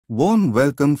Warm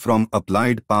welcome from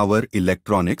Applied Power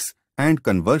Electronics and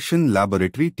Conversion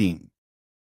Laboratory team.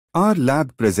 Our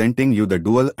lab presenting you the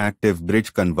dual active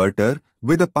bridge converter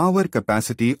with a power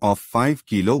capacity of 5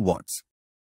 kilowatts.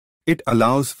 It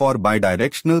allows for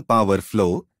bidirectional power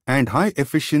flow and high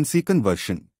efficiency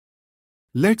conversion.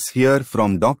 Let's hear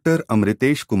from Dr.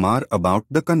 Amritesh Kumar about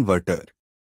the converter.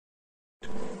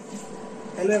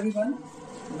 Hello everyone.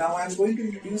 Now I am going to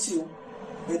introduce you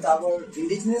with our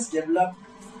indigenous developed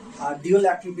dual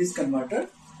active bridge converter.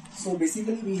 So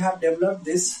basically we have developed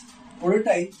this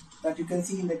prototype that you can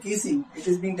see in the casing. It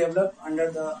is being developed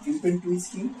under the imprint tool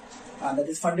scheme that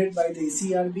is funded by the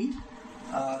ACRB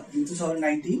in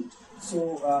 2019.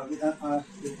 So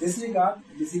with this regard,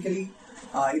 basically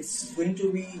it's going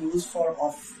to be used for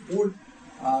off-board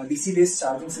DC based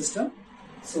charging system.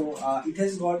 So it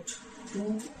has got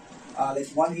two like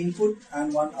one input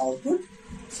and one output.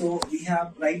 So we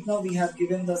have right now we have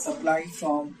given the supply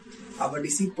from our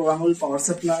DC programmable power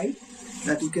supply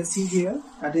that you can see here.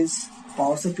 That is,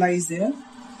 power supply is there,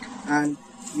 and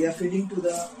we are feeding to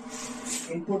the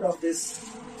input of this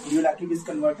dual active bridge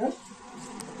converter.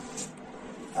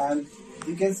 And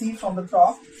you can see from the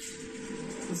top,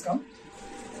 please come.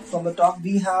 From the top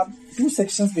we have two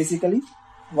sections basically,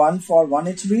 one for one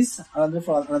HBs, another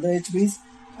for another HBs,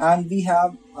 and we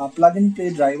have a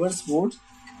plug-and-play drivers board.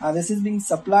 And this is being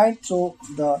supplied through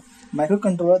the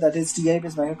microcontroller, that is TI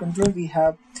based microcontroller. We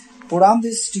have programmed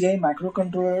this TI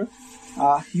microcontroller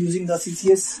using the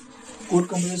CCS Code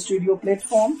Computer Studio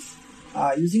platform.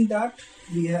 Using that,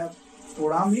 we have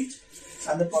programmed it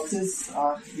and the pulses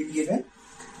been given.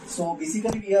 So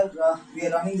basically we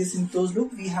are running this in closed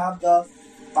loop. We have the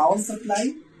power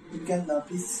supply. You can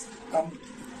please come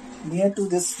near to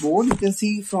this board. You can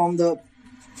see from the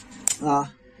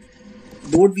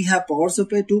board we have power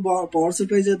supply, two power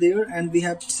supplies are there, and we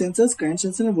have sensors, current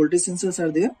sensor and voltage sensors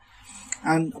are there.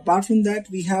 And apart from that,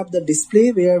 we have the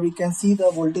display where we can see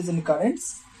the voltage and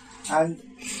currents. And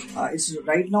it's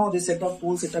right now this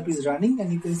whole setup is running,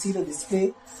 and you can see the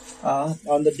display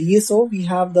on the DSO. We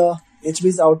have the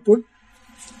HB's output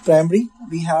primary,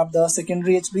 we have the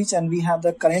secondary HB's, and we have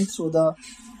the current through the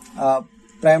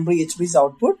primary HB's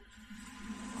output.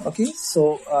 Okay,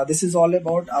 so this is all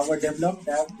about our developed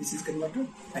DC converter.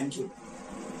 Thank you.